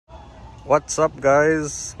What's up,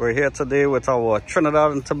 guys? We're here today with our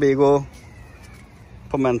Trinidad and Tobago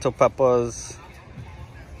pimento peppers.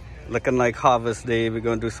 Looking like harvest day. We're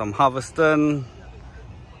going to do some harvesting.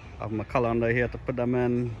 I have my colander here to put them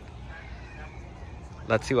in.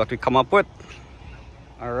 Let's see what we come up with.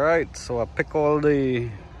 All right, so I pick all the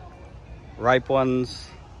ripe ones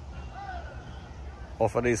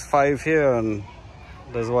off of these 5 here, and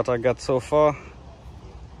this is what I got so far.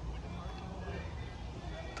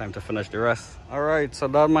 Time to finish the rest. All right, so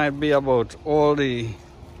that might be about all the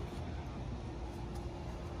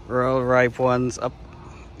real ripe ones up.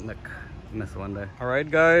 Look, missed one there. All right,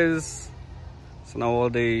 guys, so now all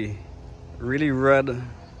the really red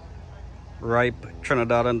ripe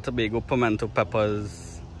Trinidad and Tobago pimento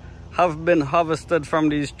peppers have been harvested from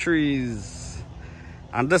these trees,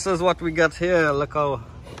 and this is what we got here. Look how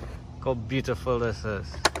beautiful this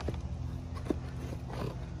is.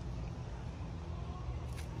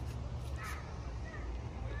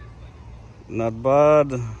 Not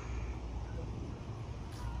bad.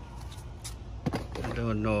 I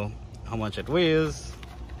don't know how much it weighs.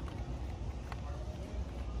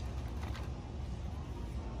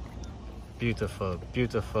 Beautiful,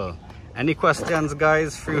 beautiful. Any questions,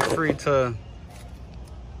 guys? Feel free to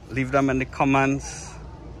leave them in the comments,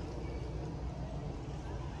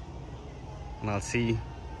 and I'll see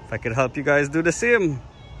if I can help you guys do the same.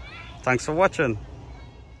 Thanks for watching.